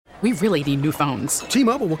We really need new phones.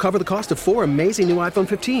 T-Mobile will cover the cost of 4 amazing new iPhone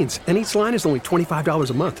 15s, and each line is only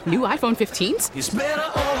 $25 a month. New iPhone 15s? It's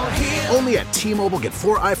better over here. Only at T-Mobile, get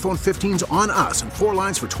 4 iPhone 15s on us and 4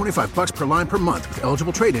 lines for $25 per line per month with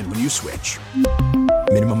eligible trade-in when you switch.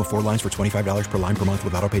 Minimum of 4 lines for $25 per line per month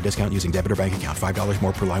with autopay discount using debit or bank account. $5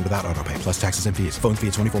 more per line without autopay, plus taxes and fees. Phone fee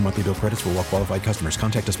at 24 monthly bill credits for well-qualified customers.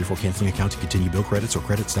 Contact us before canceling account to continue bill credits or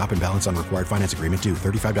credit stop and balance on required finance agreement due.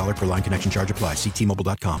 $35 per line connection charge applies. See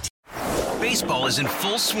T-Mobile.com. Baseball is in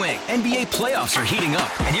full swing. NBA playoffs are heating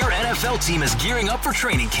up, and your NFL team is gearing up for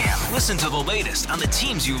training camp. Listen to the latest on the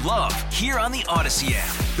teams you love here on the Odyssey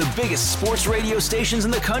app. The biggest sports radio stations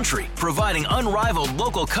in the country, providing unrivaled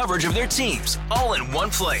local coverage of their teams, all in one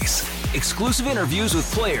place. Exclusive interviews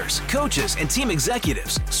with players, coaches, and team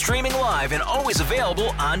executives, streaming live and always available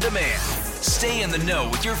on demand. Stay in the know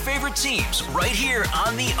with your favorite teams right here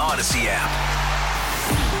on the Odyssey app.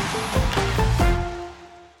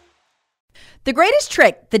 The greatest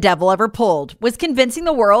trick the devil ever pulled was convincing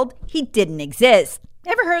the world he didn't exist.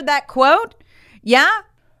 Ever heard that quote? Yeah?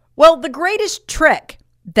 Well, the greatest trick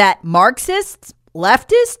that Marxists,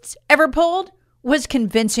 leftists ever pulled was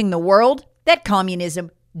convincing the world that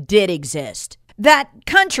communism did exist. That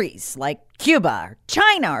countries like Cuba or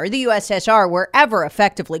China or the USSR were ever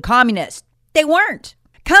effectively communist. They weren't.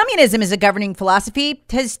 Communism as a governing philosophy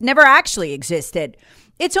has never actually existed.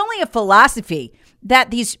 It's only a philosophy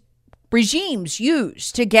that these regimes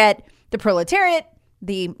use to get the proletariat,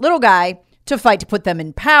 the little guy, to fight to put them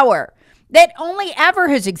in power. That only ever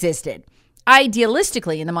has existed,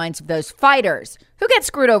 idealistically, in the minds of those fighters who get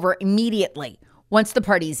screwed over immediately once the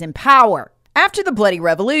party's in power. After the bloody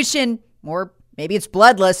revolution, or maybe it's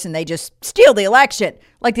bloodless and they just steal the election,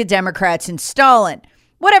 like the Democrats and Stalin.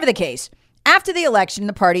 Whatever the case, after the election,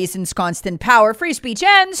 the party is ensconced in power, free speech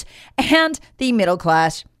ends, and the middle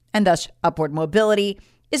class, and thus upward mobility,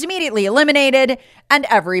 is immediately eliminated, and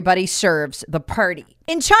everybody serves the party.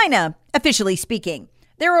 In China, officially speaking,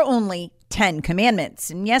 there are only 10 commandments.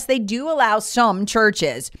 And yes, they do allow some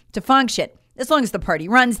churches to function, as long as the party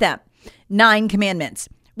runs them. 9 commandments.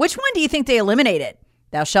 Which one do you think they eliminated?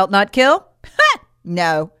 Thou shalt not kill? Ha!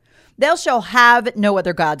 No. Thou shalt have no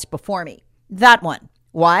other gods before me. That one.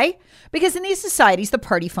 Why? Because in these societies, the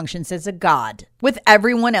party functions as a god, with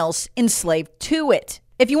everyone else enslaved to it.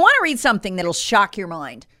 If you want to read something that'll shock your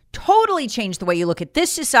mind, totally change the way you look at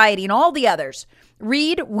this society and all the others,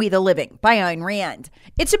 read We the Living by Ayn Rand.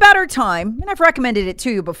 It's about our time, and I've recommended it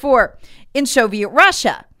to you before, in Soviet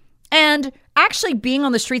Russia. And actually being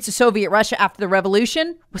on the streets of Soviet Russia after the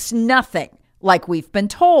revolution was nothing like we've been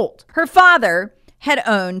told. Her father had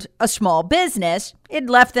owned a small business.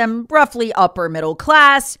 It left them roughly upper middle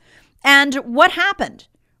class. And what happened?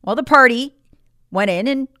 Well, the party went in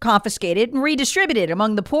and confiscated and redistributed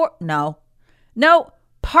among the poor. No,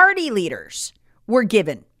 party leaders were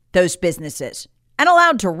given those businesses and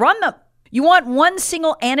allowed to run them. You want one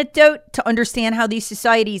single anecdote to understand how these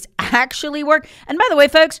societies actually work? And by the way,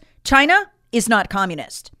 folks, China is not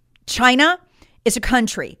communist. China is a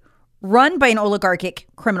country run by an oligarchic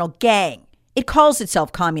criminal gang. It calls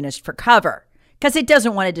itself communist for cover because it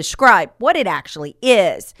doesn't want to describe what it actually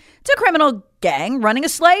is. It's a criminal gang running a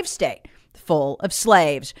slave state full of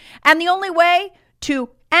slaves. And the only way to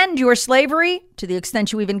end your slavery, to the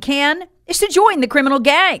extent you even can, is to join the criminal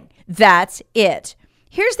gang. That's it.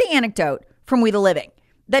 Here's the anecdote from We the Living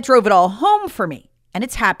that drove it all home for me. And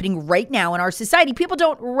it's happening right now in our society. People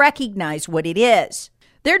don't recognize what it is.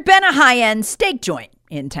 There'd been a high-end steak joint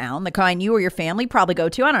in town, the kind you or your family probably go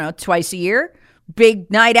to, I don't know, twice a year. Big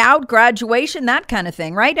night out, graduation, that kind of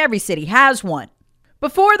thing, right? Every city has one.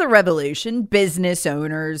 Before the revolution, business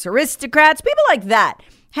owners, aristocrats, people like that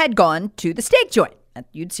had gone to the steak joint.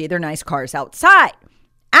 You'd see their nice cars outside.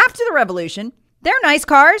 After the revolution, their nice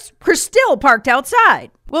cars were still parked outside.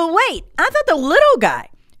 Well, wait, I thought the little guy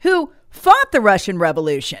who fought the Russian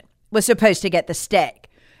Revolution was supposed to get the steak.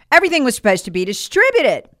 Everything was supposed to be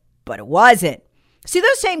distributed, but it wasn't. See,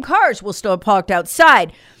 those same cars will still parked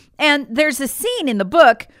outside. And there's a scene in the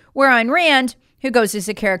book where Ayn Rand, who goes as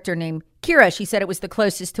a character named Kira, she said it was the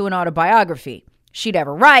closest to an autobiography she'd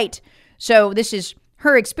ever write. So this is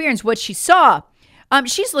her experience, what she saw.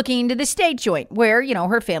 She's looking into the steak joint where,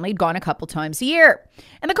 her family had gone a couple times a year.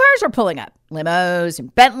 And the cars were pulling up, limos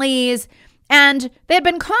and Bentleys, and they had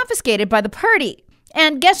been confiscated by the party.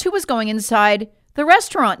 And guess who was going inside the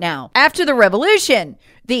restaurant now? After the revolution,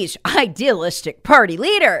 these idealistic party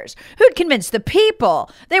leaders who'd convinced the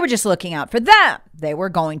people they were just looking out for them. They were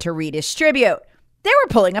going to redistribute. They were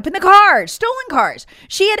pulling up in the cars, stolen cars.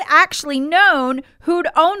 She had actually known who'd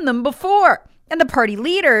owned them before, and the party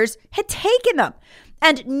leaders had taken them.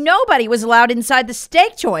 And nobody was allowed inside the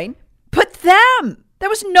steak joint but them. There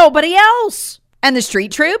was nobody else. And the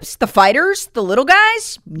street troops, the fighters, the little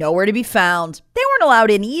guys, nowhere to be found. They weren't allowed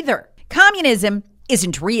in either. Communism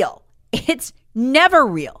isn't real. It's never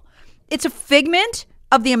real. It's a figment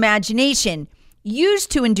of the imagination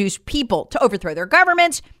used to induce people to overthrow their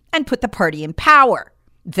governments and put the party in power.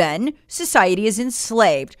 Then society is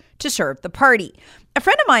enslaved to serve the party. A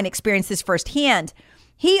friend of mine experienced this firsthand.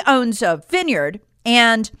 He owns a vineyard,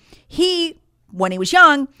 and he, when he was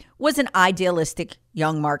young, was an idealistic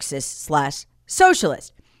young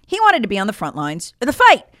Marxist/socialist. He wanted to be on the front lines of the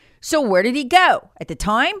fight. So where did he go? At the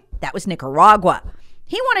time, that was Nicaragua.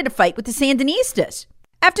 He wanted to fight with the Sandinistas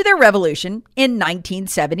after their revolution in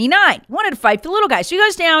 1979. He wanted to fight for the little guy. So he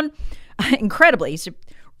goes down, incredibly, he's a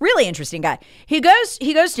really interesting guy. He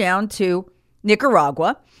goes down to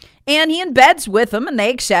Nicaragua, and he embeds with them, and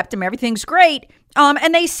they accept him. Everything's great.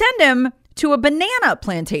 And they send him to a banana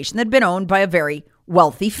plantation that had been owned by a very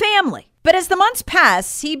wealthy family. But as the months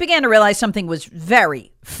passed, he began to realize something was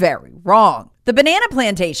very, very wrong. The banana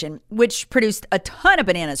plantation, which produced a ton of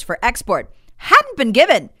bananas for export, hadn't been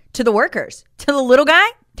given to the workers, to the little guy,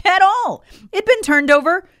 at all. It'd been turned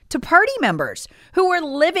over to party members who were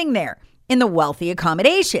living there in the wealthy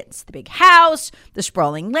accommodations, the big house, the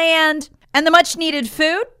sprawling land, and the much needed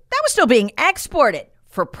food that was still being exported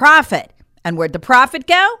for profit. And where'd the profit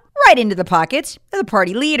go? Right into the pockets of the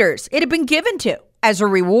party leaders it had been given to as a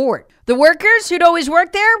reward. The workers who'd always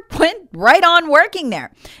worked there went right on working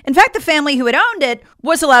there. In fact, the family who had owned it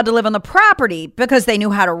was allowed to live on the property because they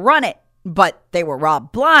knew how to run it, but they were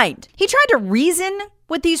robbed blind. He tried to reason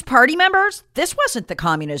with these party members. This wasn't the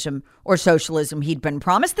communism or socialism he'd been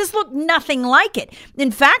promised. This looked nothing like it.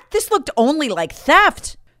 In fact, this looked only like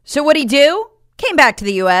theft. So what'd he do? Came back to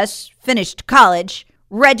the U.S., finished college,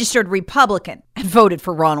 registered Republican, and voted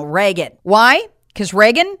for Ronald Reagan. Why? Because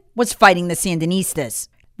Reagan was fighting the Sandinistas.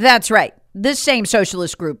 That's right, the same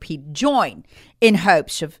socialist group he'd joined in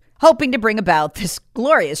hoping to bring about this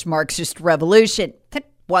glorious Marxist revolution that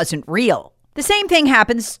wasn't real. The same thing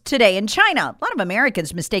happens today in China. A lot of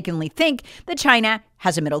Americans mistakenly think that China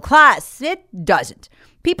has a middle class. It doesn't.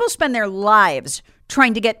 People spend their lives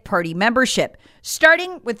trying to get party membership,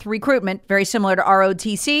 starting with recruitment, very similar to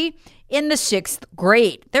ROTC, in the 6th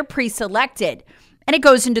grade. They're pre-selected, and it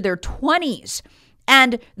goes into their 20s.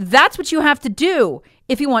 And that's what you have to do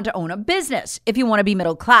if you want to own a business, if you want to be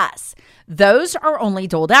middle class. Those are only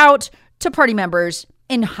doled out to party members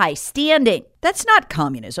in high standing. That's not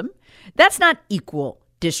communism. That's not equal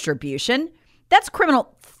distribution. That's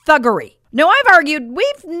criminal thuggery. Now, I've argued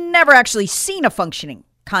we've never actually seen a functioning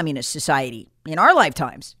communist society in our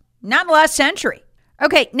lifetimes, not in the last century.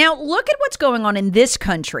 Okay, now look at what's going on in this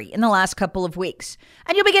country in the last couple of weeks,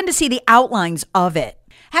 and you'll begin to see the outlines of it.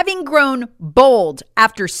 Having grown bold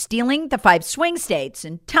after stealing the 5 swing states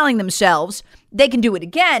and telling themselves they can do it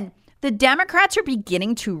again, the Democrats are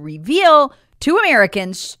beginning to reveal to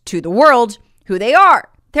Americans, to the world, who they are.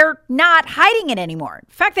 They're not hiding it anymore. In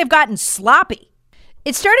fact, they've gotten sloppy.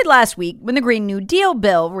 It started last week when the Green New Deal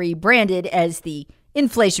bill, rebranded as the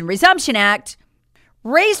Inflation Resumption Act,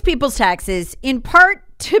 raised people's taxes in part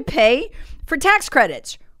to pay for tax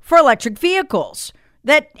credits for electric vehicles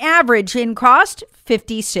that average in cost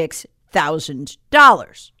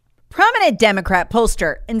 $56,000. Prominent Democrat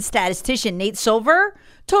pollster and statistician Nate Silver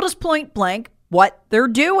told us point blank what they're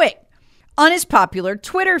doing on his popular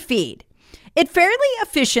Twitter feed. It fairly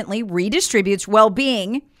efficiently redistributes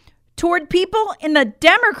well-being toward people in the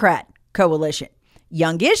Democrat coalition.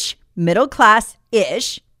 Youngish, middle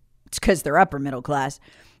class-ish, it's because they're upper middle class,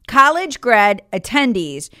 college grad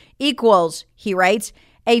attendees equals, he writes,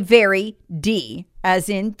 a very D, as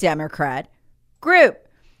in Democrat, group.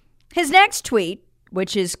 His next tweet,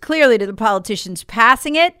 which is clearly to the politicians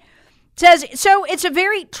passing it, says, so it's a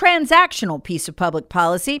very transactional piece of public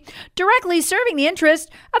policy, directly serving the interest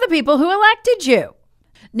of the people who elected you.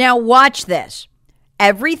 Now watch this.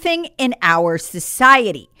 Everything in our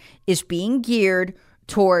society is being geared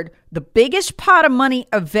toward the biggest pot of money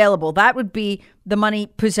available. That would be the money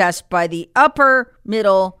possessed by the upper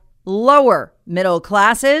middle, lower middle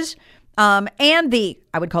classes, and the,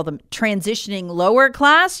 I would call them transitioning lower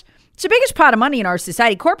class. It's the biggest pot of money in our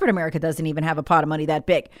society. Corporate America doesn't even have a pot of money that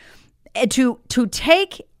big. And to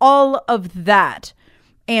take all of that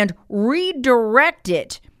and redirect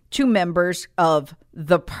it to members of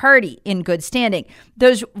the party in good standing,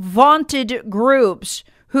 those vaunted groups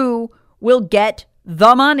who will get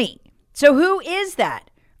the money. So who is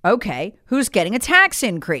that? Okay, who's getting a tax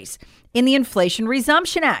increase in the Inflation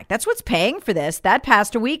Resumption Act? That's what's paying for this. That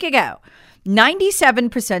passed a week ago.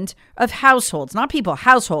 97% of households, not people,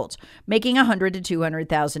 households, making $100,000 to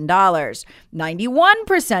 $200,000.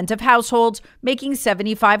 91% of households making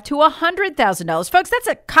 $75,000 to $100,000. Folks, that's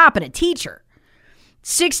a cop and a teacher.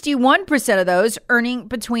 61% of those earning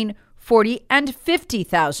between $40,000 and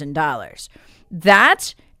 $50,000.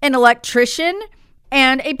 That's an electrician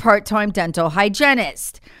and a part-time dental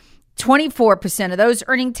hygienist. 24% of those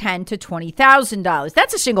earning $10,000 to $20,000.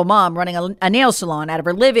 That's a single mom running a nail salon out of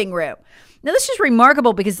her living room. Now, this is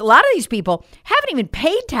remarkable because a lot of these people haven't even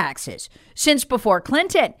paid taxes since before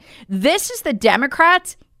Clinton. This is the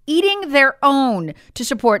Democrats eating their own to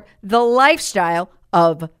support the lifestyle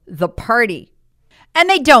of the party. And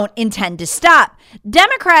they don't intend to stop.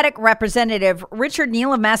 Democratic Representative Richard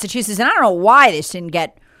Neal of Massachusetts, and I don't know why this didn't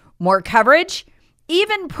get more coverage,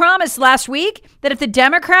 even promised last week that if the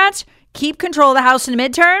Democrats keep control of the House in the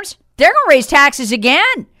midterms, they're going to raise taxes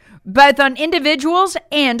again, both on individuals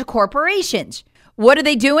and corporations. What are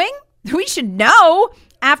they doing? We should know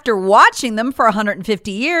after watching them for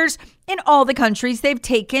 150 years in all the countries they've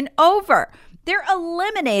taken over. They're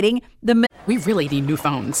eliminating the... We really need new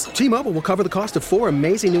phones. T-Mobile will cover the cost of 4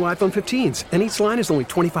 amazing new iPhone 15s, and each line is only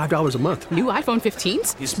 $25 a month. New iPhone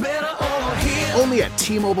 15s? It's better over here. Only at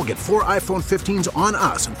T-Mobile, get 4 iPhone 15s on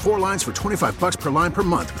us and 4 lines for $25 per line per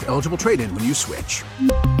month with eligible trade-in when you switch.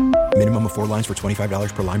 Minimum of 4 lines for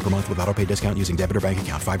 $25 per line per month with autopay discount using debit or bank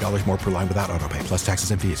account. $5 more per line without autopay, plus taxes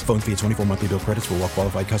and fees. Phone fee at 24 monthly bill credits for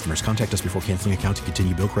well-qualified customers. Contact us before canceling account to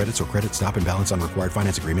continue bill credits or credit stop and balance on required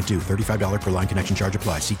finance agreement due. $35 per line connection charge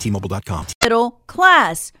applies. See T-Mobile.com. Middle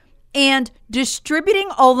class and distributing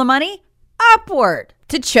all the money upward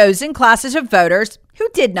to chosen classes of voters who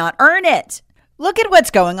did not earn it. Look at what's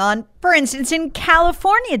going on, for instance, in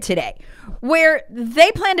California today, where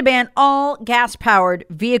they plan to ban all gas-powered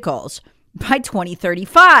vehicles by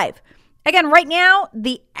 2035. Again, right now,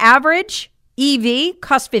 the average EV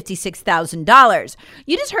costs $56,000.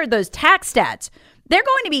 You just heard those tax stats. They're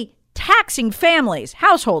going to be taxing families,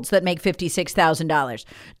 households that make $56,000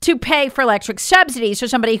 to pay for electric subsidies so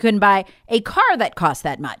somebody couldn't buy a car that costs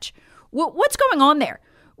that much. What's going on there?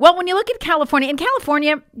 Well, when you look at California, and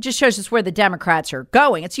California just shows us where the Democrats are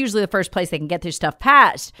going. It's usually the first place they can get their stuff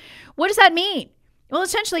passed. What does that mean? Well, it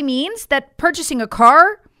essentially means that purchasing a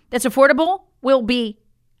car that's affordable will be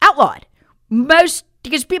outlawed. Because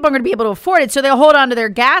people are going to be able to afford it, so they'll hold on to their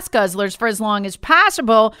gas guzzlers for as long as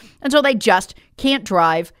possible until they just can't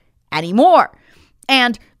drive anymore.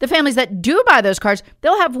 And the families that do buy those cars,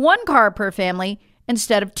 they'll have 1 car per family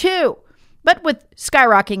instead of 2. But with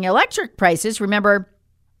skyrocketing electric prices, remember,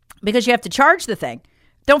 because you have to charge the thing.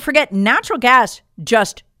 Don't forget, natural gas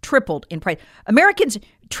just tripled in price. Americans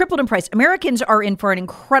tripled in price. Americans are in for an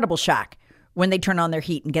incredible shock when they turn on their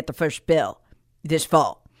heat and get the first bill this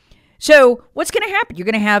fall. So what's going to happen? You're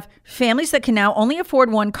going to have families that can now only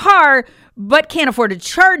afford 1 car, but can't afford to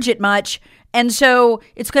charge it much. And so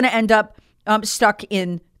it's going to end up stuck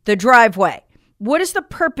in the driveway. What is the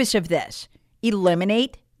purpose of this?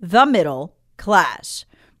 Eliminate the middle class.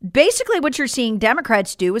 Basically, what you're seeing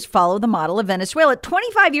Democrats do is follow the model of Venezuela.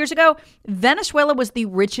 25 years ago, Venezuela was the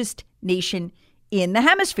richest nation in the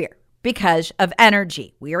hemisphere because of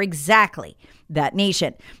energy. We are exactly that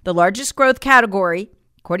nation. The largest growth category,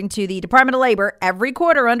 according to the Department of Labor, every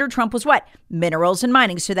quarter under Trump was what? Minerals and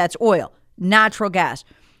mining. So that's oil, natural gas,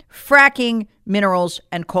 fracking, minerals,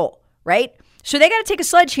 and coal, right? So they got to take a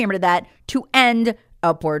sledgehammer to that to end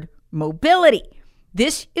upward mobility.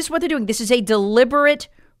 This is what they're doing. This is a deliberate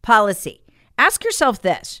policy. Ask yourself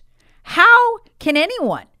this. How can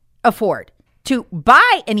anyone afford to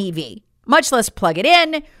buy an EV, much less plug it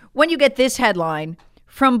in, when you get this headline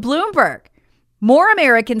from Bloomberg? More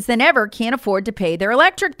Americans than ever can't afford to pay their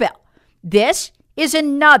electric bill. This is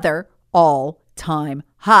another all-time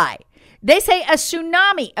high. They say a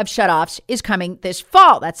tsunami of shutoffs is coming this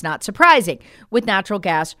fall. That's not surprising, with natural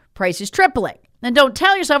gas prices tripling. And don't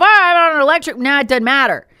tell yourself, I'm on an electric. No, it doesn't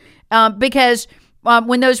matter. Because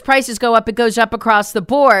when those prices go up, it goes up across the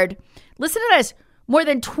board. Listen to this. More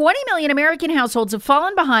than 20 million American households have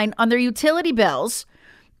fallen behind on their utility bills.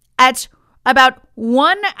 That's about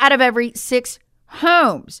 1 out of every 6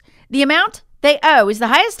 homes. The amount they owe is the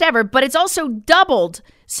highest ever, but it's also doubled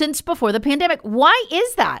since before the pandemic. Why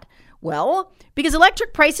is that? Well, because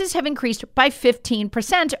electric prices have increased by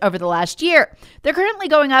 15% over the last year. They're currently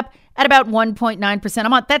going up at about 1.9% a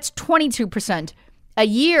month. That's 22% a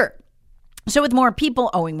year. So with more people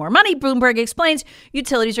owing more money, Bloomberg explains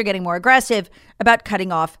utilities are getting more aggressive about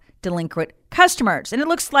cutting off delinquent customers. And it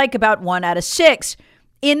looks like about 1 out of 6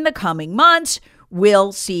 in the coming months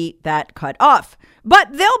will see that cut off.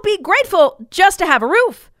 But they'll be grateful just to have a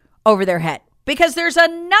roof over their head because there's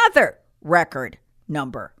another record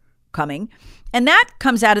number coming. And that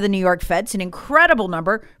comes out of the New York Fed. It's an incredible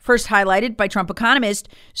number, first highlighted by Trump economist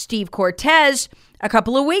Steve Cortes a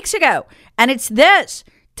couple of weeks ago. And it's this: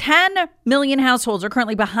 10 million households are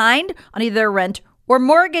currently behind on either their rent or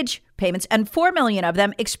mortgage payments, and 4 million of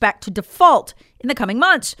them expect to default in the coming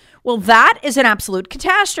months. Well, that is an absolute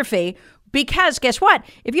catastrophe, because guess what?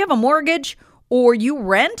 If you have a mortgage or you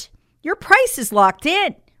rent, your price is locked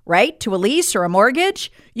in, right? To a lease or a mortgage.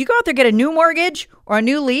 You go out there, get a new mortgage or a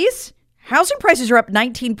new lease, housing prices are up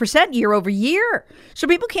 19% year over year. So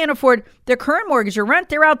people can't afford their current mortgage or rent.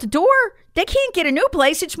 They're out the door. They can't get a new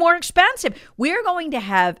place. It's more expensive. We're going to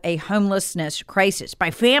have a homelessness crisis by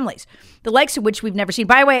families, the likes of which we've never seen.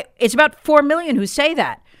 By the way, it's about 4 million who say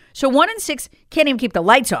that. So 1 in 6 can't even keep the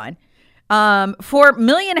lights on. 4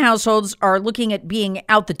 million households are looking at being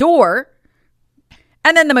out the door.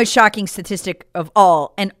 And then the most shocking statistic of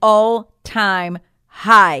all, an all-time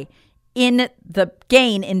high in the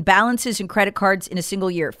gain in balances in credit cards in a single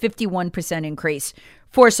year, 51% increase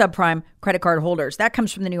for subprime credit card holders. That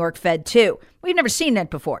comes from the New York Fed, too. We've never seen that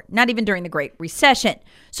before, not even during the Great Recession.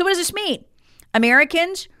 So what does this mean?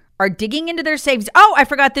 Americans are digging into their savings. Oh, I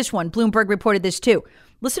forgot this one. Bloomberg reported this, too.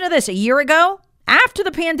 Listen to this. A year ago, after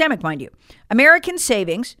the pandemic, mind you, American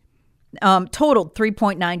savings totaled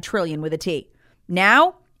 $3.9 trillion with a T.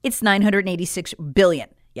 Now it's $986 billion.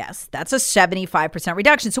 Yes, that's a 75%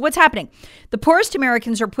 reduction. So what's happening? The poorest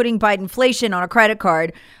Americans are putting by inflation on a credit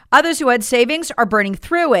card. Others who had savings are burning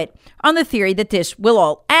through it on the theory that this will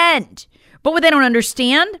all end. But what they don't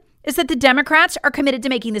understand is that the Democrats are committed to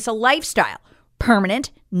making this a lifestyle.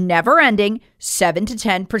 Permanent, never-ending, 7 to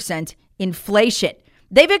 10% inflation.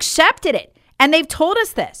 They've accepted it, and they've told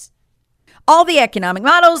us this. All the economic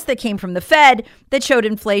models that came from the Fed that showed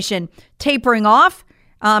inflation tapering off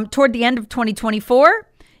toward the end of 2024,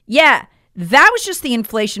 yeah, that was just the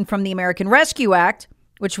inflation from the American Rescue Act,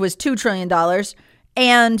 which was $2 trillion,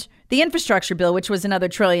 and the infrastructure bill, which was another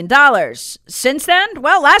 $1 trillion. Since then,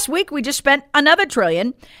 well, last week we just spent another $1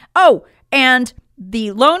 trillion. Oh, and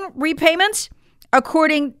the loan repayments,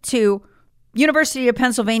 according to University of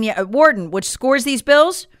Pennsylvania at Wharton, which scores these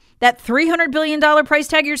bills, that $300 billion price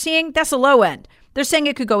tag you're seeing, that's a low end. They're saying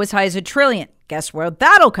it could go as high as $1 trillion. Guess where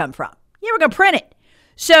that'll come from? Yeah, we're going to print it.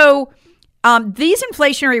 So these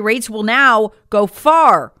inflationary rates will now go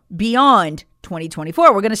far beyond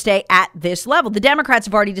 2024. We're going to stay at this level. The Democrats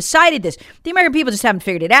have already decided this. The American people just haven't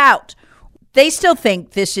figured it out. They still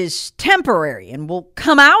think this is temporary and will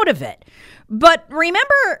come out of it. But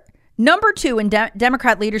remember, number 2 in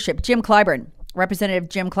Democrat leadership, Jim Clyburn, Representative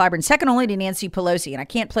Jim Clyburn, second only to Nancy Pelosi, and I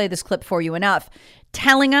can't play this clip for you enough,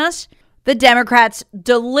 telling us the Democrats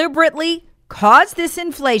deliberately caused this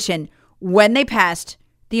inflation when they passed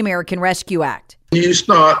the American Rescue Act. You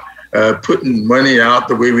start putting money out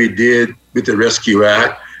the way we did with the Rescue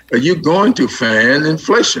Act, you're going to fan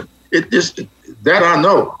inflation. That I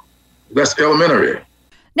know. That's elementary.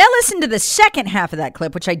 Now listen to the second half of that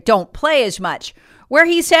clip, which I don't play as much, where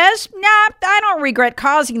he says, I don't regret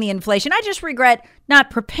causing the inflation. I just regret not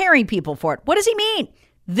preparing people for it. What does he mean?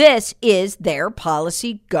 This is their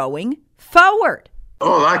policy going forward.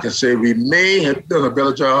 All I can say, we may have done a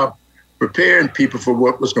better job preparing people for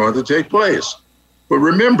what was going to take place. But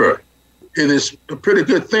remember, it is a pretty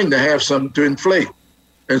good thing to have something to inflate.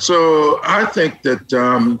 And so I think that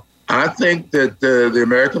the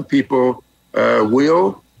American people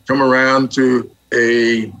will come around to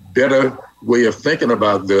a better way of thinking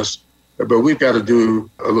about this, but we've got to do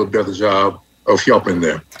a little better job of helping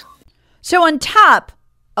them. So on top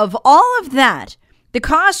of all of that, the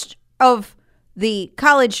cost of the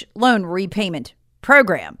college loan repayment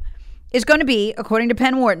program is going to be, according to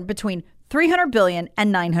Penn Wharton, between $300 billion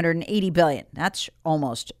and $980 billion. That's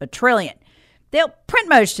almost $1 trillion. They'll print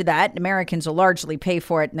most of that. Americans will largely pay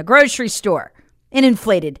for it in the grocery store in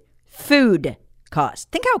inflated food costs.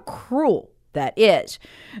 Think how cruel that is.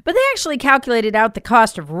 But they actually calculated out the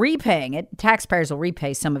cost of repaying it. Taxpayers will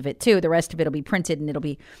repay some of it too. The rest of it will be printed and it'll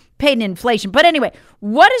be paid in inflation. But anyway,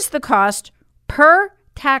 what is the cost per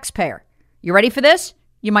taxpayer? You ready for this?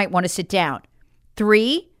 You might want to sit down.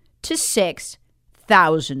 $3,000 to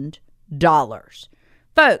 $6,000.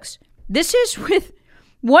 Folks, this is with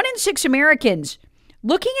 1 in 6 Americans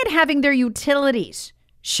looking at having their utilities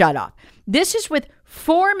shut off. This is with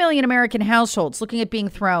 4 million American households looking at being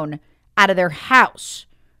thrown out of their house.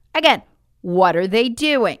 Again, what are they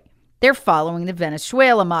doing? They're following the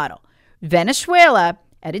Venezuela model. Venezuela,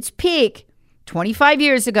 at its peak 25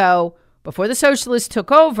 years ago, before the socialists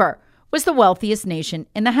took over, was the wealthiest nation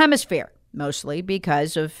in the hemisphere, mostly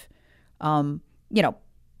because of,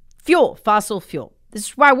 fuel, fossil fuel. This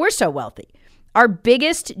is why we're so wealthy. our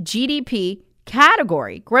biggest GDP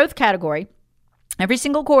category, growth category, every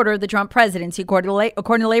single quarter of the Trump presidency, according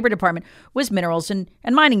to the Labor Department, was minerals and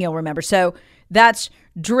mining, you'll remember. So that's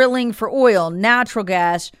drilling for oil, natural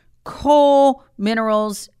gas, coal,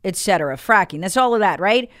 minerals, etc., fracking. That's all of that,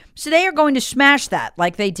 right? So they are going to smash that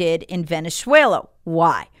like they did in Venezuela.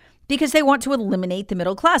 Why? Because they want to eliminate the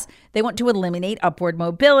middle class. They want to eliminate upward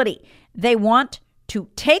mobility. They want to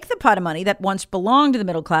take the pot of money that once belonged to the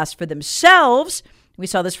middle class for themselves. We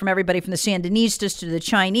saw this from everybody from the Sandinistas to the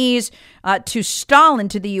Chinese to Stalin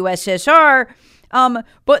to the USSR.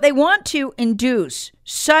 But they want to induce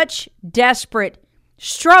such desperate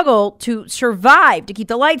struggle to survive, to keep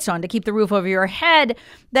the lights on, to keep the roof over your head,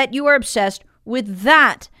 that you are obsessed with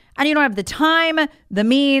that. And you don't have the time, the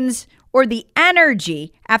means, or the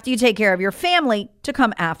energy after you take care of your family to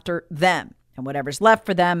come after them. And whatever's left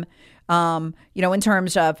for them, in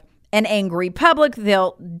terms of an angry public,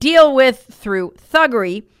 they'll deal with through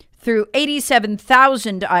thuggery, through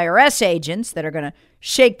 87,000 IRS agents that are going to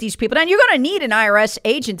shake these people down. You're going to need an IRS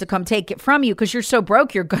agent to come take it from you because you're so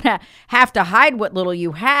broke, you're going to have to hide what little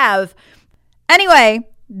you have. Anyway,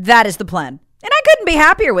 that is the plan. And I couldn't be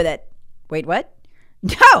happier with it. Wait, what?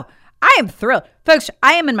 No, I am thrilled. Folks,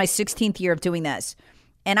 I am in my 16th year of doing this.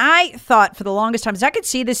 And I thought for the longest time, because I could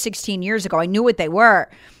see this 16 years ago, I knew what they were.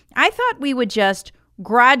 I thought we would just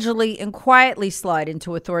gradually and quietly slide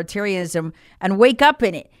into authoritarianism and wake up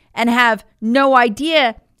in it and have no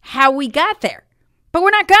idea how we got there. But we're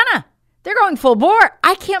not gonna. They're going full bore.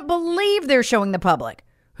 I can't believe they're showing the public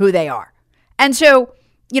who they are. And so,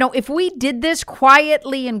 if we did this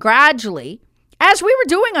quietly and gradually, as we were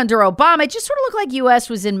doing under Obama, it just sort of looked like U.S.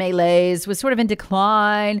 was in malaise, was sort of in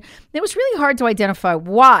decline. It was really hard to identify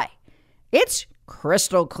why. It's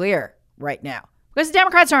crystal clear right now. Because the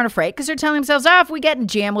Democrats aren't afraid, because they're telling themselves, if we get in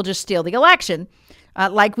jam, we'll just steal the election,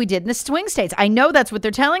 like we did in the swing states. I know that's what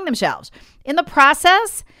they're telling themselves. In the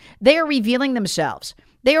process, they are revealing themselves.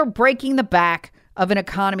 They are breaking the back of an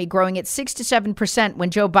economy growing at 6 to 7% when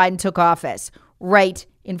Joe Biden took office, right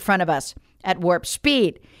in front of us at warp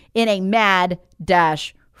speed in a mad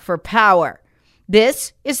dash for power.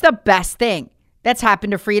 This is the best thing that's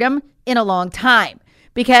happened to freedom in a long time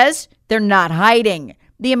because they're not hiding.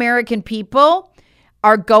 The American people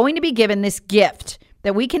are going to be given this gift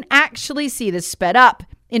that we can actually see this sped up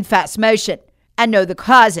in fast motion and know the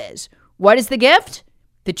causes. What is the gift?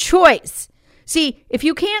 The choice. See, if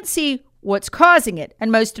you can't see what's causing it,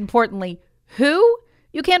 and most importantly, who,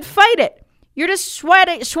 you can't fight it. You're just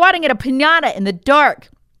swatting at a piñata in the dark.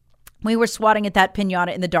 We were swatting at that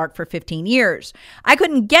piñata in the dark for 15 years. I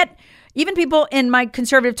couldn't get even people in my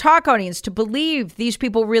conservative talk audience to believe these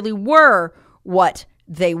people really were what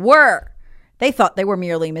they were. They thought they were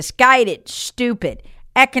merely misguided, stupid,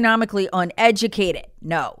 economically uneducated.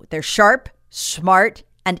 No, they're sharp, smart,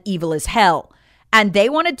 and evil as hell. And they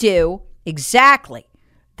want to do exactly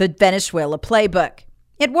the Venezuela playbook.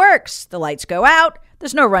 It works. The lights go out.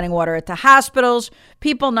 There's no running water at the hospitals.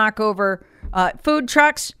 People knock over food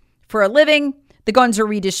trucks for a living. The guns are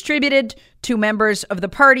redistributed to members of the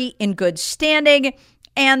party in good standing.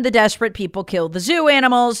 And the desperate people kill the zoo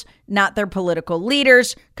animals, not their political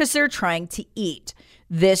leaders, because they're trying to eat.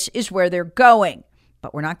 This is where they're going.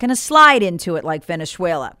 But we're not going to slide into it like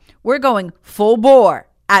Venezuela. We're going full bore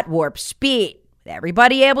at warp speed. With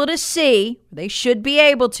everybody able to see, they should be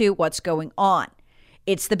able to, what's going on.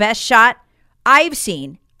 It's the best shot I've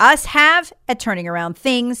seen us have at turning around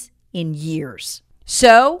things in years.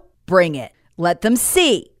 So bring it. Let them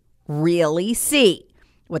see, really see,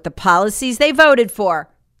 what the policies they voted for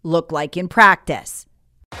look like in practice.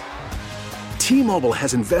 T-Mobile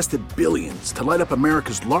has invested billions to light up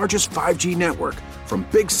America's largest 5G network, from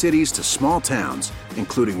big cities to small towns,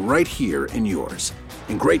 including right here in yours.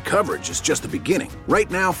 And great coverage is just the beginning. Right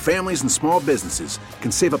now, families and small businesses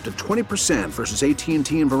can save up to 20% versus AT&T and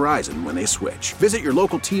Verizon when they switch. Visit your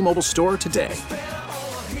local T-Mobile store today.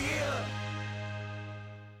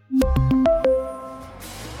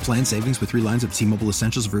 Plan savings with 3 lines of T-Mobile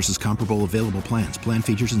Essentials versus comparable available plans. Plan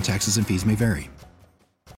features and taxes and fees may vary.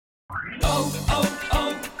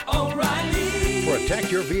 O'Reilly.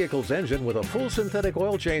 Protect your vehicle's engine with a full synthetic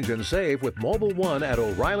oil change and save with Mobil 1 at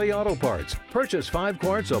O'Reilly Auto Parts. Purchase 5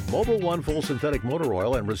 quarts of Mobil 1 full synthetic motor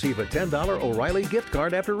oil and receive a $10 O'Reilly gift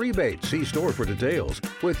card after rebate. See store for details.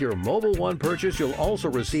 With your Mobil 1 purchase, you'll also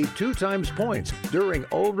receive 2 times points during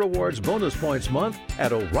O Rewards Bonus Points Month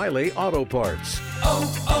at O'Reilly Auto Parts.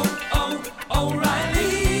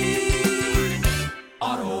 O'Reilly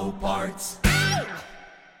Auto Parts.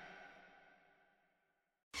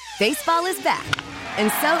 Baseball is back,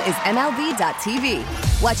 And so is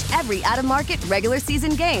MLB.tv. Watch every out-of-market regular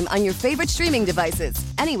season game on your favorite streaming devices.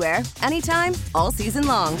 Anywhere, anytime, all season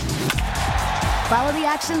long. Follow the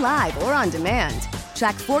action live or on demand.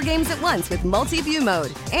 Track 4 games at once with multi-view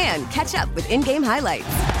mode and catch up with in-game highlights.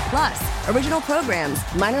 Plus, original programs,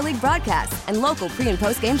 minor league broadcasts, and local pre- and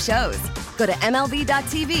post-game shows. Go to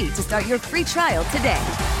MLB.tv to start your free trial today.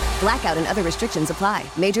 Blackout and other restrictions apply.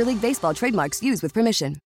 Major League Baseball trademarks used with permission.